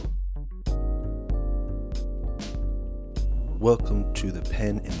Welcome to the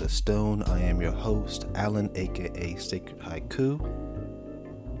Pen in the Stone. I am your host, Alan, aka Sacred Haiku,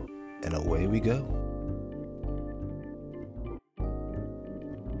 and away we go.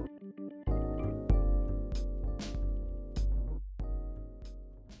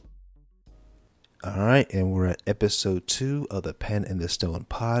 Alright, and we're at episode 2 of the Pen in the Stone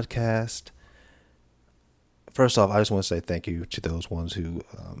podcast. First off, I just want to say thank you to those ones who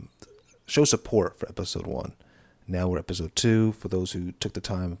show support for episode 1. Now we're episode 2. For those who took the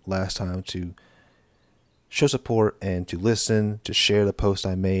time last time to show support and to listen, to share the post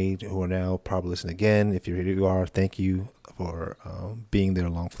I made, who are now probably listening again. If you're here, you are. Thank you for being there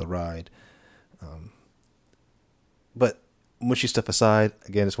along for the ride. But mushy stuff aside,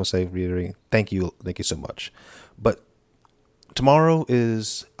 again, I just want to say, reiterating, thank you so much. But tomorrow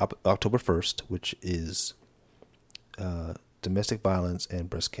is October 1st, which is Domestic Violence and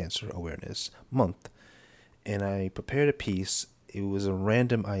Breast Cancer Awareness Month. And I prepared a piece. It was a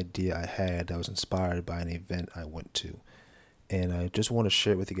random idea I had that was inspired by an event I went to. And I just want to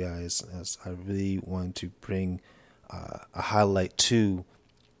share it with you guys, as I really want to bring a highlight to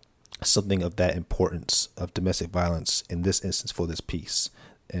something of that importance of domestic violence in this instance for this piece.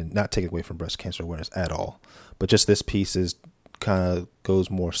 And not take it away from breast cancer awareness at all. But just this piece is kind of goes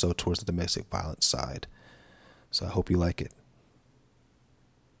more so towards the domestic violence side. So I hope you like it.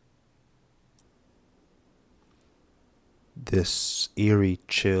 This eerie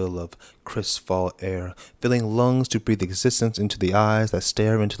chill of crisp fall air, filling lungs to breathe existence into the eyes that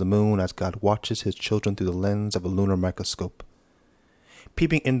stare into the moon as God watches his children through the lens of a lunar microscope.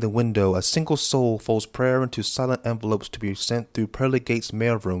 Peeping in the window, a single soul folds prayer into silent envelopes to be sent through pearly gates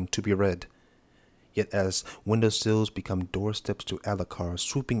mailroom to be read. Yet as windowsills become doorsteps to Alucard,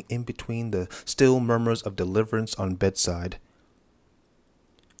 swooping in between the still murmurs of deliverance on bedside,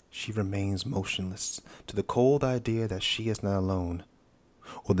 she remains motionless to the cold idea that she is not alone,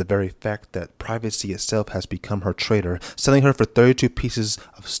 or the very fact that privacy itself has become her traitor, selling her for 32 pieces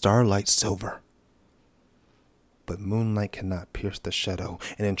of starlight silver. But moonlight cannot pierce the shadow.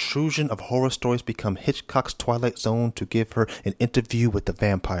 An intrusion of horror stories become Hitchcock's Twilight Zone to give her an interview with the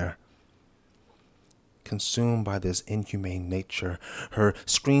vampire. Consumed by this inhumane nature, her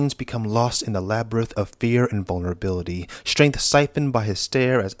screams become lost in the labyrinth of fear and vulnerability, strength siphoned by his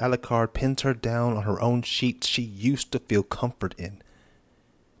stare as Alucard pins her down on her own sheets she used to feel comfort in.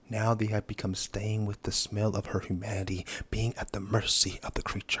 Now they have become stained with the smell of her humanity, being at the mercy of the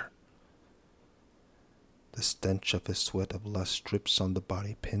creature. The stench of his sweat of lust drips on the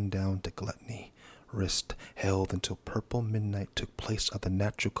body pinned down to gluttony. Wrist held until purple midnight took place of the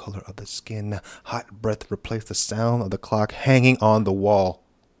natural color of the skin. Hot breath replaced the sound of the clock hanging on the wall.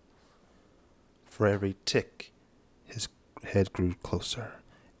 For every tick, his head grew closer.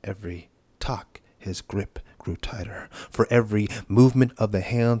 Every tock, his grip grew tighter. For every movement of the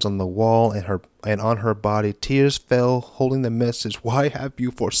hands on the wall and on her body, tears fell, holding the message, "Why have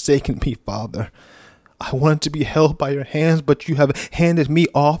you forsaken me, Father? I wanted to be held by your hands, but you have handed me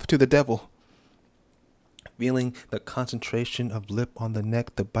off to the devil." Feeling the concentration of lip on the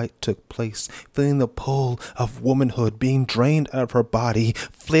neck, the bite took place. Feeling the pull of womanhood being drained out of her body.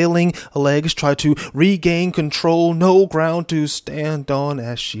 Flailing legs try to regain control. No ground to stand on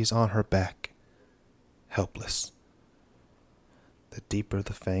as she's on her back. Helpless. The deeper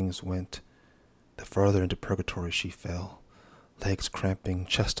the fangs went, the further into purgatory she fell. Legs cramping,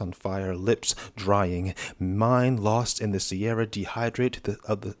 chest on fire, lips drying, mind lost in the Sierra, dehydrated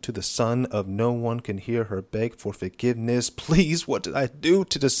to the sun of no one can hear her beg for forgiveness. Please, what did I do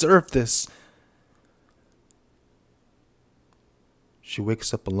to deserve this? She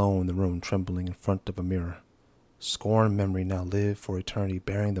wakes up alone in the room, trembling in front of a mirror. Scorned memory now lived for eternity,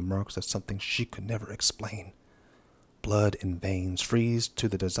 bearing the marks of something she could never explain. Blood in veins, freeze to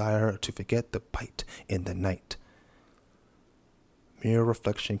the desire to forget the bite in the night. Mirror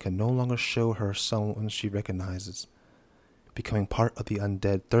reflection can no longer show her someone she recognizes. Becoming part of the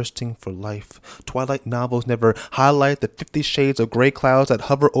undead, thirsting for life. Twilight novels never highlight the 50 shades of gray clouds that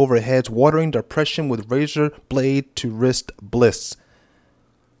hover over heads, watering depression with razor blade to wrist bliss.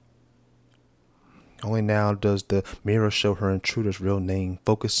 Only now does the mirror show her intruder's real name,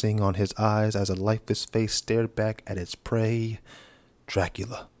 focusing on his eyes as a lifeless face stared back at its prey,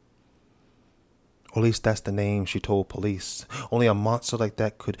 Dracula. Or at least that's the name she told police. Only a monster like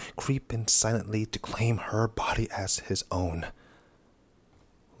that could creep in silently to claim her body as his own.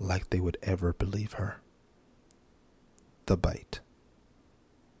 Like they would ever believe her. The Bite.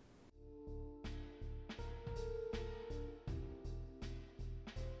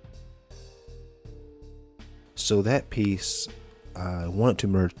 So that piece, I wanted to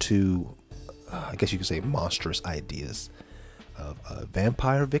merge two, I guess you could say monstrous ideas. of a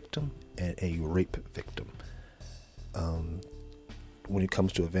vampire victim and a rape victim. When it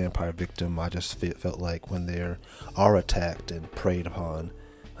comes to a vampire victim, I just felt like when they are attacked and preyed upon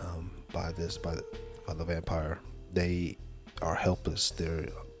by the vampire, they are helpless. They're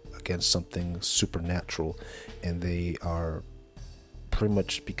against something supernatural, and they are pretty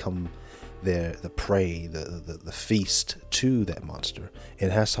much become the prey, the feast to that monster.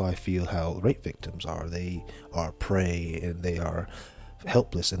 And that's how I feel how rape victims are. They are prey, and they are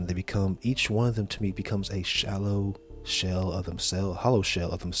helpless, and they become, each one of them to me becomes a hollow shell of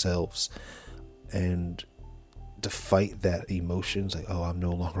themselves, and to fight that emotions, like, oh, I'm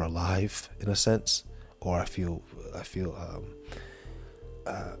no longer alive, in a sense, or I feel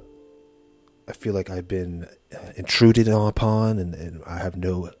like I've been intruded upon, and I had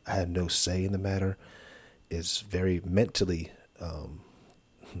no say in the matter, is very mentally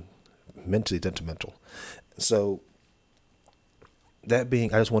detrimental. So that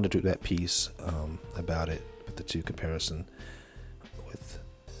being, I just wanted to do that piece about it, with the two comparison with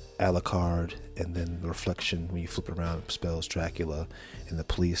Alucard, and then the reflection when you flip it around, spells Dracula, and the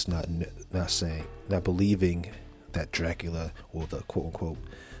police not believing that Dracula, or the quote unquote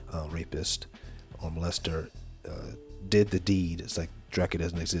rapist or molester, did the deed. It's like Dracula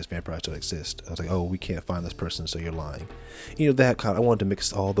doesn't exist, vampires don't exist. I was like, oh, we can't find this person, so you're lying. That kind of, I wanted to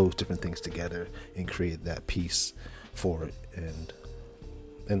mix all those different things together and create that piece for it.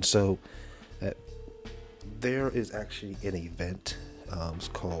 And so there is actually an event, it's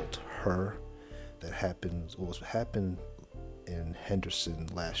called Her, that happened in Henderson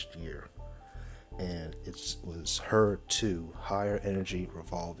last year, and it was Her 2, Higher Energy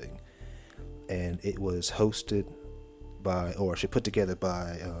Revolving, and it was hosted by, or actually put together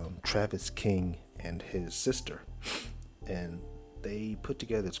by, Travis King and his sister, and they put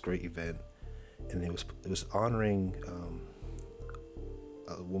together this great event, and it was honoring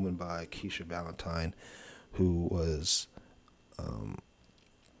a woman by Keisha Valentine, who was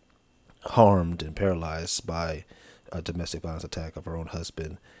harmed and paralyzed by a domestic violence attack of her own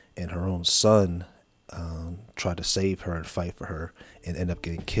husband, and her own son tried to save her and fight for her, and ended up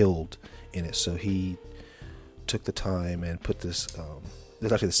getting killed in it. So he took the time and put this. This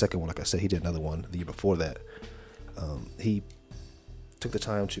is actually the second one. Like I said, he did another one the year before that. He took the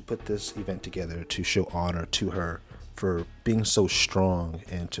time to put this event together to show honor to her for being so strong,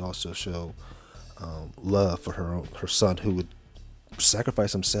 and to also show love for her son, who would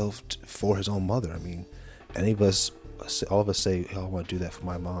sacrifice himself for his own mother. I mean, all of us say, oh, I want to do that for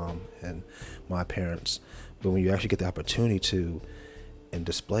my mom and my parents, but when you actually get the opportunity to and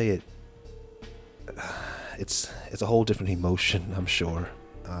display it, it's a whole different emotion. I'm sure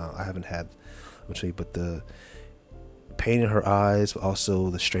I haven't had opportunity, but the pain in her eyes, but also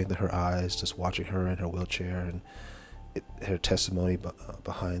the strength in her eyes, just watching her in her wheelchair, and her testimony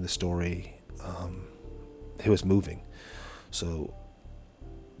behind the story, it was moving. So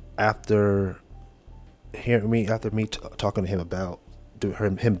after me talking to him about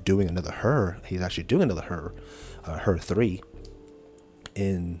him doing another Her, he's actually doing another Her 3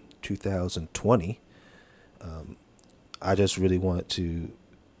 in 2020. I just really wanted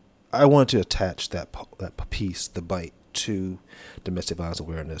to attach that piece, the bite, to Domestic Violence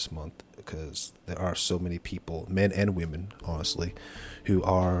Awareness Month, because there are so many people, men and women, honestly, who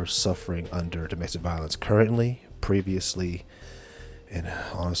are suffering under domestic violence currently, previously, and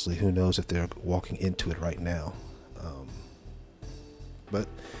honestly, who knows if they're walking into it right now. But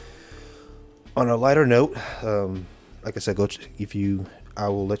on a lighter note, like I said, I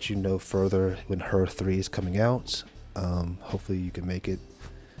will let you know further when Her 3 is coming out. Hopefully you can make it.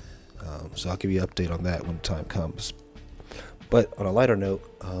 So I'll give you an update on that when the time comes. But on a lighter note,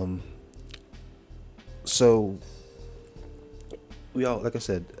 so like I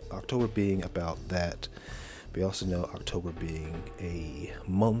said, October being about that, we also know October being a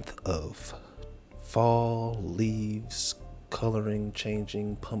month of fall, leaves, coloring,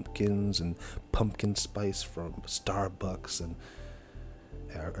 changing, pumpkins, and pumpkin spice from Starbucks, and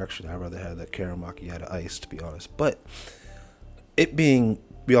actually I'd rather have that caramel macchiato ice, to be honest. But it being,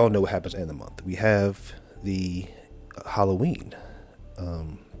 we all know what happens in the month. We have the Halloween.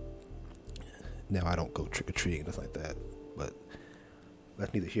 Now I don't go trick-or-treating, nothing like that, but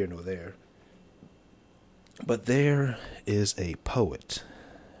that's neither here nor there. But there is a poet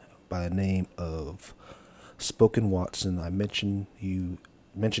by the name of Spoken Watson. I mentioned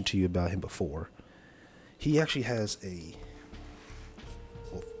to you about him before. He actually has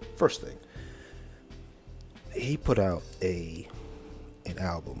first thing, he put out an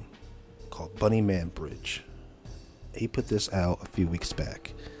album called Bunny Man Bridge. He put this out a few weeks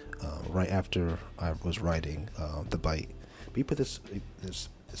back, right after I was writing The Bite, We put this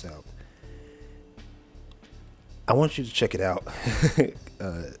out. I want you to check it out.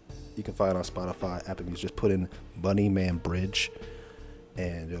 You can find it on Spotify, Apple Music. Just put in Bunny Man Bridge,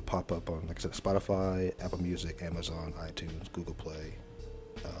 and it'll pop up on, like I said, Spotify, Apple Music, Amazon, iTunes, Google Play.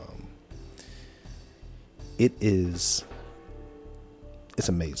 It's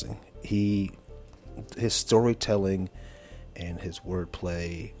amazing. His storytelling and his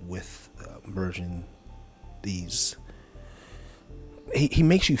wordplay with merging these, he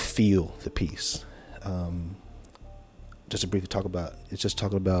makes you feel the piece. Just to briefly talk about, it's just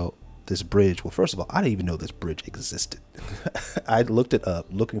talking about this bridge. Well, first of all, I didn't even know this bridge existed. I looked it up,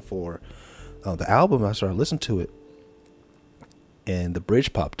 looking for the album. I started listening to it, and the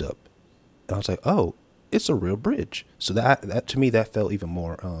bridge popped up, and I was like, "Oh, it's a real bridge." So that to me, that felt even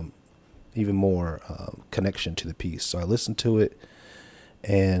more connection to the piece. So I listened to it,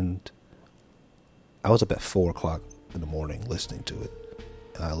 and I was up at 4:00 in the morning listening to it.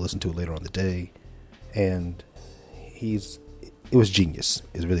 I listened to it later on in the day, and it was genius.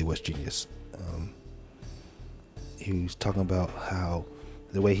 It really was genius. He was talking about how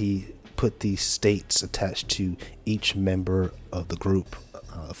the way he put these states attached to each member of the group,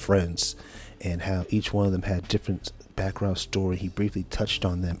 friends, and how each one of them had different background story. He briefly touched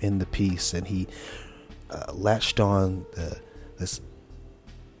on them in the piece, and he latched on this.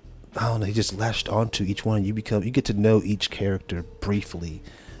 I don't know. He just latched onto each one. You get to know each character briefly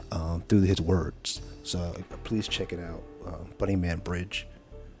through his words. So please check it out, Bunny Man Bridge.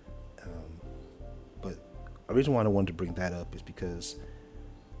 But the reason why I wanted to bring that up is because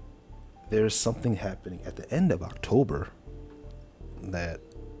there's something happening at the end of October that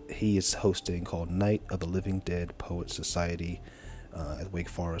he is hosting called Night of the Living Dead Poets Society at Wake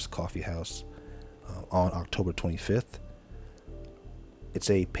Forest Coffee House on October 25th. It's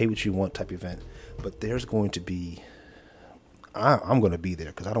a pay what you want type event, but there's going to be, I'm going to be there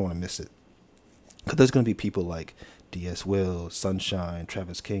because I don't want to miss it. Because there's going to be people like D.S. Will, Sunshine,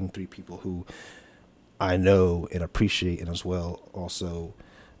 Travis King, 3 people who I know and appreciate, and as well also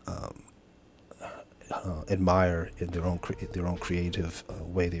admire in their own creative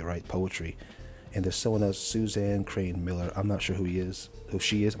way they write poetry. And there's someone else, Suzanne Crane Miller. I'm not sure who she is. Who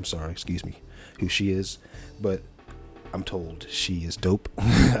she is, but I'm told she is dope.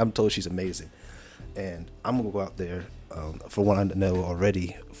 I'm told she's amazing, and I'm gonna go out there. For what I know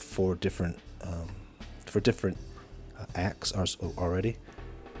already, for different acts already,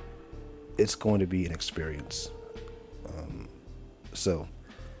 it's going to be an experience. So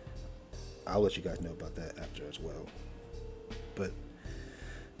I'll let you guys know about that after as well. But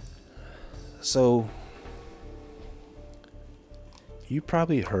so you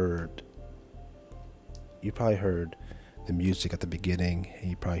probably heard the music at the beginning, and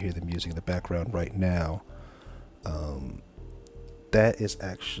you probably hear the music in the background right now. That is I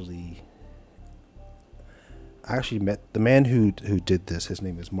actually met the man who did this. His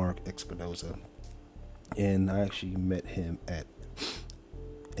name is Mark Espinoza, and I actually met him at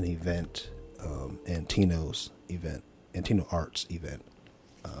an event, Antino's event, Antino Arts event.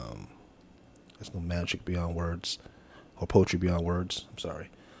 There's no magic beyond words, or poetry beyond words. I'm sorry.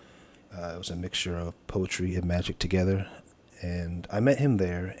 It was a mixture of poetry and magic together, and I met him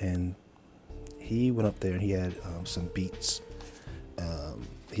there, and he went up there and he had some beats.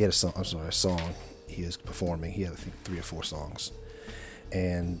 He had a song he was performing. He had, I think, 3 or 4 songs,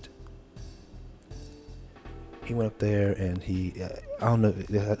 and he went up there and he, I don't know,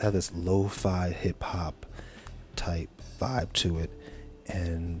 they had this lo-fi hip-hop type vibe to it,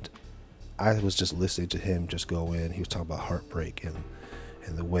 and I was just listening to him just go in. He was talking about heartbreak and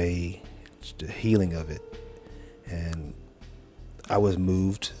the way, the healing of it, and I was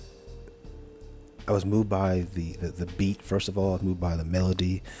moved. I was moved by the beat, first of all. I was moved by the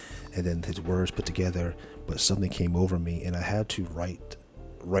melody, and then his words put together, but something came over me, and I had to write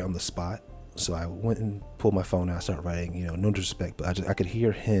on the spot. So I went and pulled my phone out, I started writing, no disrespect, but I could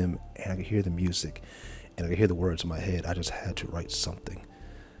hear him, and I could hear the music, and I could hear the words in my head. I just had to write something.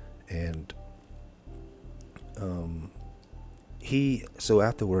 And so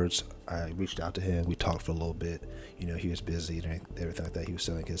afterwards, I reached out to him. We talked for a little bit. He was busy and everything like that. He was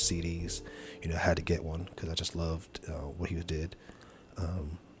selling his CDs. I had to get one because I just loved what he did.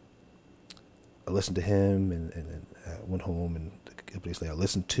 I listened to him and I went home, and basically I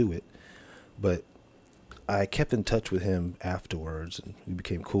listened to it. But I kept in touch with him afterwards, and we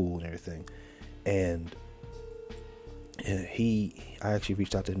became cool and everything. And I actually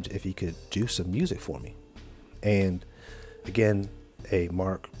reached out to him if he could do some music for me. And again, hey,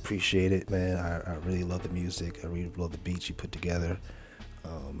 Mark, appreciate it, man. I really love the music. I really love the beats you put together.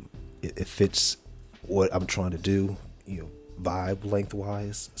 It fits what I'm trying to do, vibe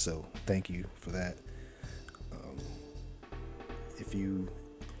lengthwise. So thank you for that. If you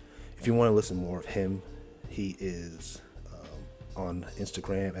want to listen more of him, he is on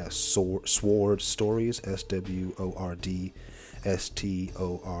Instagram as Sword Stories, SWORD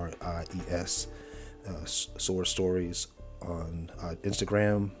Sword Stories on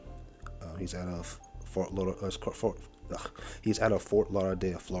Instagram. He's out of Fort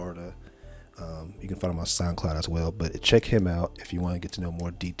Lauderdale, Florida. You can find him on SoundCloud as well, but check him out if you want to get to know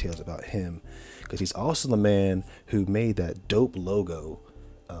more details about him, because he's also the man who made that dope logo.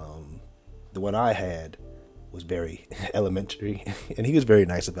 The one I had was very elementary, and he was very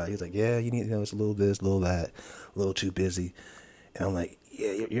nice about it. He's like, yeah, you need, it's a little this, a little that, a little too busy. And I'm like,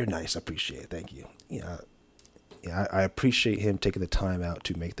 yeah, you're nice. I appreciate it. Thank you. I appreciate him taking the time out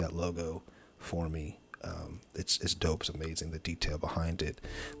to make that logo for me. It's dope. It's amazing, the detail behind it,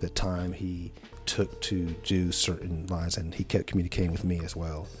 the time he took to do certain lines, and he kept communicating with me as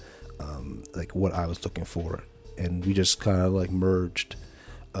well, like what I was looking for, and we just kind of like merged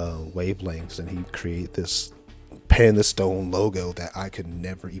wavelengths, and he created this pen the stone logo that I could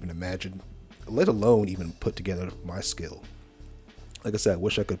never even imagine, let alone even put together my skill. Like I said, I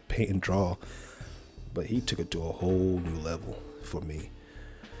wish I could paint and draw, but he took it to a whole new level for me.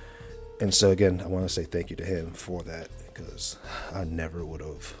 And so again, I want to say thank you to him for that, because I never would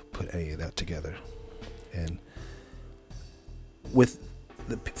have put any of that together. And with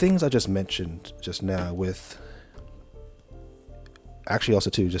the things I just mentioned just now, with actually also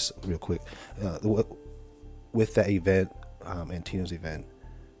too, just real quick, with that event, Antino's event,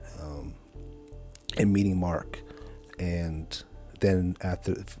 and meeting Mark, and then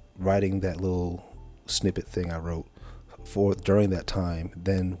after writing that little snippet thing I wrote for during that time,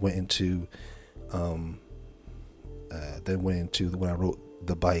 then went into when I wrote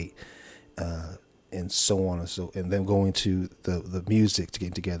The Bite, and so on and then going to the music, to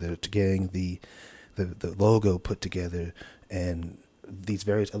getting together, to getting the logo put together, and these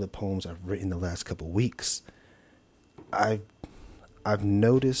various other poems I've written the last couple of weeks. I've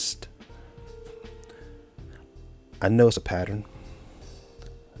noticed a pattern.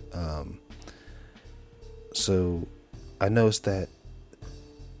 So I noticed that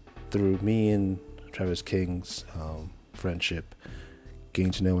through me and Travis King's friendship,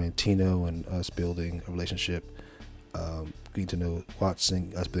 getting to know Antino and us building a relationship, getting to know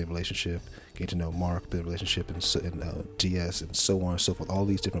Watson, us building a relationship, getting to know Mark, building a relationship, and DS, and so on and so forth, all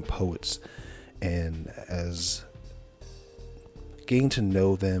these different poets, and as getting to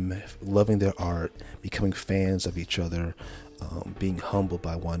know them, loving their art, becoming fans of each other, being humbled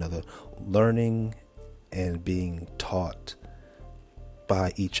by one another, learning and being taught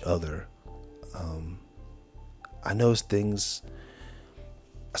by each other. I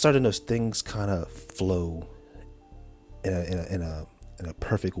started to notice things kind of flow in a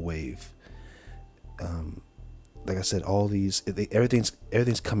perfect wave. Like I said, everything's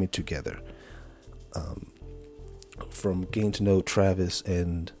coming together. From getting to know Travis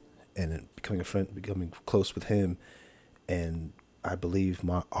and becoming a friend, becoming close with him, and I believe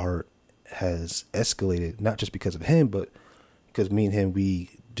my art has escalated, not just because of him, but because me and him, we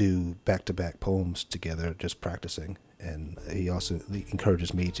do back-to-back poems together, just practicing, and he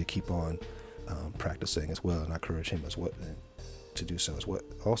encourages me to keep on practicing as well, and I encourage him as well to do so as well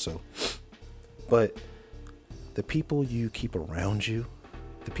also. But the people you keep around you,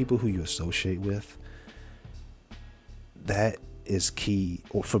 the people who you associate with, that is key,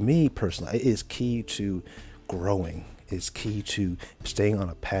 or for me personally, it is key to growing. It's key to staying on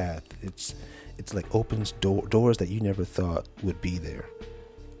a path. It's like opens doors that you never thought would be there.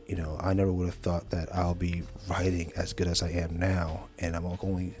 I never would have thought that I'll be writing as good as I am now, and I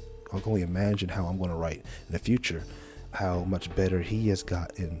can only imagine how I'm going to write in the future, how much better he has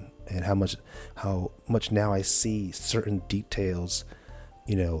gotten, and how much now I see certain details,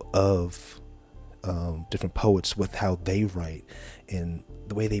 of different poets with how they write and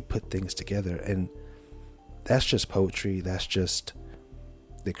the way they put things together. And that's just poetry. That's just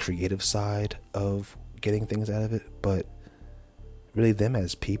the creative side of getting things out of it. But really, them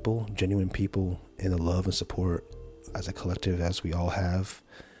as people, genuine people, in the love and support as a collective, as we all have,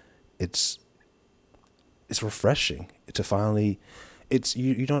 it's refreshing to finally.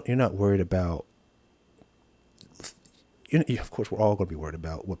 You're not worried about. Of course, we're all going to be worried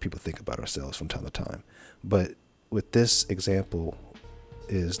about what people think about ourselves from time to time. But with this example,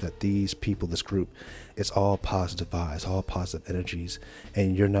 is that these people, this group, it's all positive vibes, all positive energies,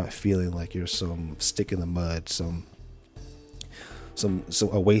 and you're not feeling like you're some stick in the mud,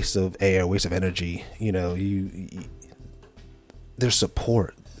 a waste of air, waste of energy. There's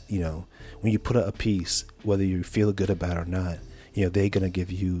support. when you put out a piece, whether you feel good about it or not, they're going to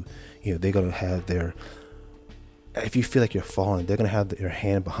give you, they're going to have their, if you feel like you're falling, they're going to have their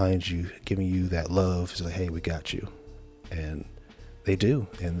hand behind you, giving you that love. It's like, hey, we got you. And they do.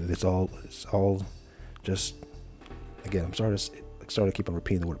 And it's all just, again, I'm sorry to keep on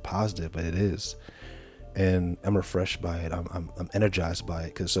repeating the word positive, but it is. And I'm refreshed by it. I'm energized by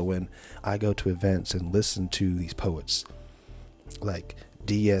it. So when I go to events and listen to these poets, like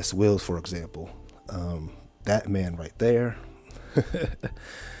D.S. Wills, for example, that man right there.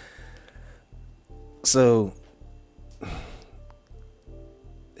 So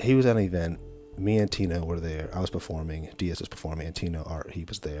he was at an event. Me and Tino were there. I was performing. DS was performing, and he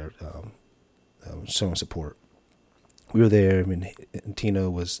was there, showing support. We were there. I mean, and Tino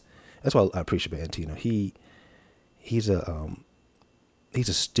was. That's why I appreciate Antino. He's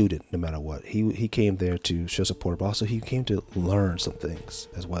a student no matter what. He came there to show support, but also he came to learn some things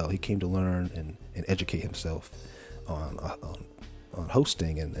as well. He came to learn and educate himself on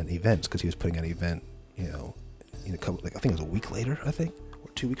hosting and events, because he was putting an event, in a couple, like I think it was a week later, or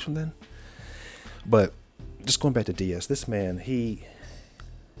 2 weeks from then. But just going back to DS, this man, he's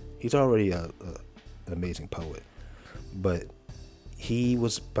already an amazing poet, but he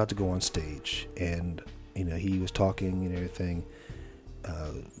was about to go on stage, and he was talking and everything,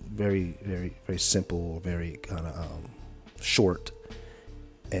 very, very, very simple, very kind of short.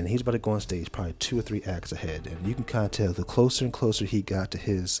 And he's about to go on stage, probably 2 or 3 acts ahead, and you can kind of tell the closer and closer he got to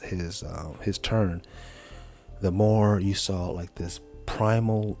his turn, the more you saw like this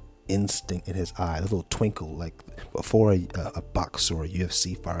primal instinct in his eye, a little twinkle, like before a boxer or a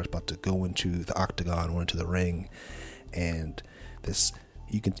UFC fighter is about to go into the octagon or into the ring, and this.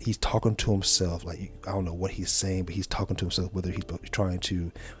 He's talking to himself, like, I don't know what he's saying, but he's talking to himself, whether he's trying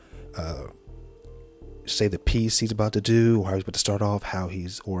to say the piece he's about to do, or how he's about to start off,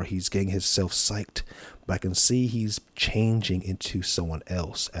 he's getting himself psyched. But I can see he's changing into someone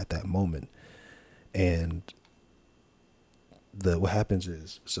else at that moment. And what happens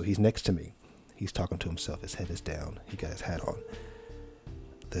is, so he's next to me, he's talking to himself, his head is down, he got his hat on.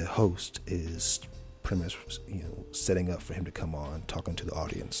 The host is pretty much, setting up for him to come on, talking to the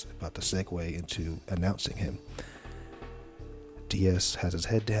audience, about to segue into announcing him. DS has his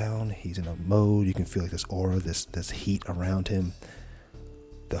head down, he's in a mode, you can feel like this aura, this heat around him.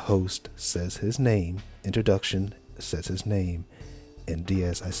 The host says his name, introduction, says his name, and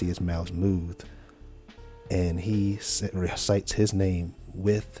DS, I see his mouth move, and he recites his name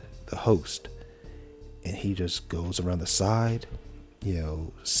with the host, and he just goes around the side,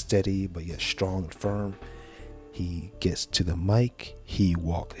 steady but yet strong and firm. He gets to the mic, he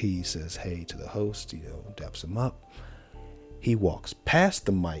says hey to the host, daps him up. He walks past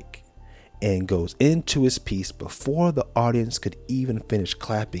the mic and goes into his piece before the audience could even finish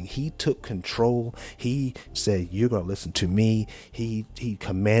clapping. He took control. He said, "You're going to listen to me." He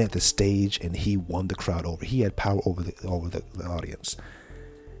commanded the stage, and he won the crowd over. He had power over the audience.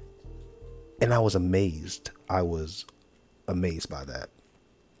 And I was amazed. I was amazed by that.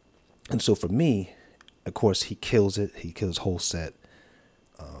 And so for me, of course, he kills it. He kills his whole set.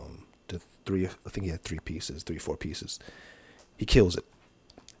 I think he had 3 pieces, 4 pieces. He kills it.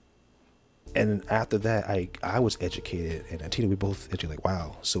 And after that, I was educated, and Tina, we both educated, like,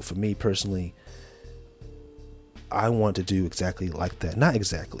 wow. So for me personally, I want to do exactly like that. Not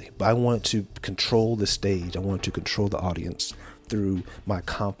exactly, but I wanted to control the stage. I wanted to control the audience through my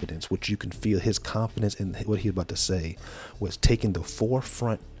confidence, which you can feel his confidence in what he's about to say was taking the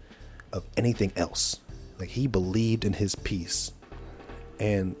forefront of anything else. Like, he believed in his piece.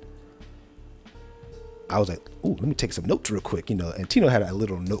 And I was like, ooh, let me take some notes real quick, and Tino had a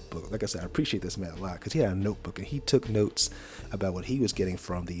little notebook. Like I said, I appreciate this man a lot, because he had a notebook, and he took notes about what he was getting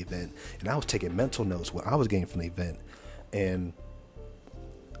from the event, and I was taking mental notes what I was getting from the event, and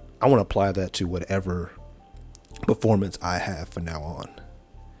I want to apply that to whatever performance I have from now on.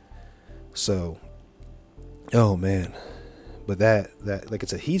 So, oh man, but that like I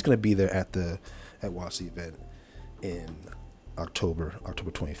said, he's gonna be there at WASI event in October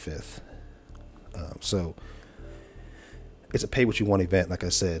 25th. So it's a pay what you want event, like I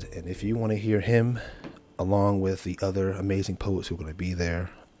said, and if you want to hear him along with the other amazing poets who are going to be there,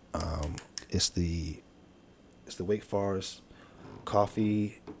 it's the Wake Forest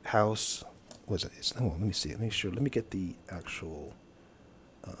Coffee House. Was it? Let me see. Let me get the actual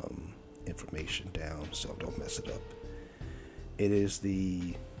information down so I don't mess it up. It is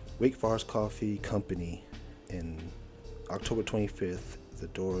the Wake Forest Coffee Company in October 25th. The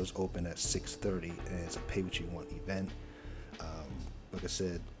doors open at 6:30, and it's a pay what you want event. Like I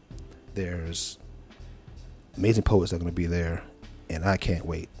said, there's amazing poets that are going to be there, and I can't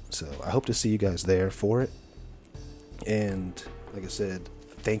wait. So I hope to see you guys there for it. And like I said,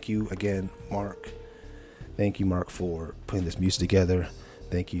 thank you again, Mark. Thank you, Mark, for putting this music together.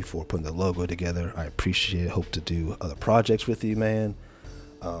 Thank you for putting the logo together. I appreciate it. Hope to do other projects with you, man.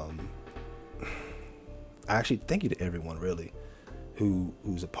 I actually thank you to everyone really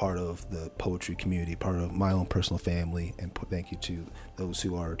who's a part of the poetry community, part of my own personal family, and thank you to those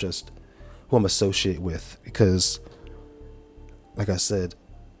who I'm associated with, because like I said,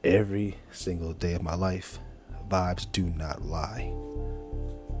 every single day of my life, vibes do not lie.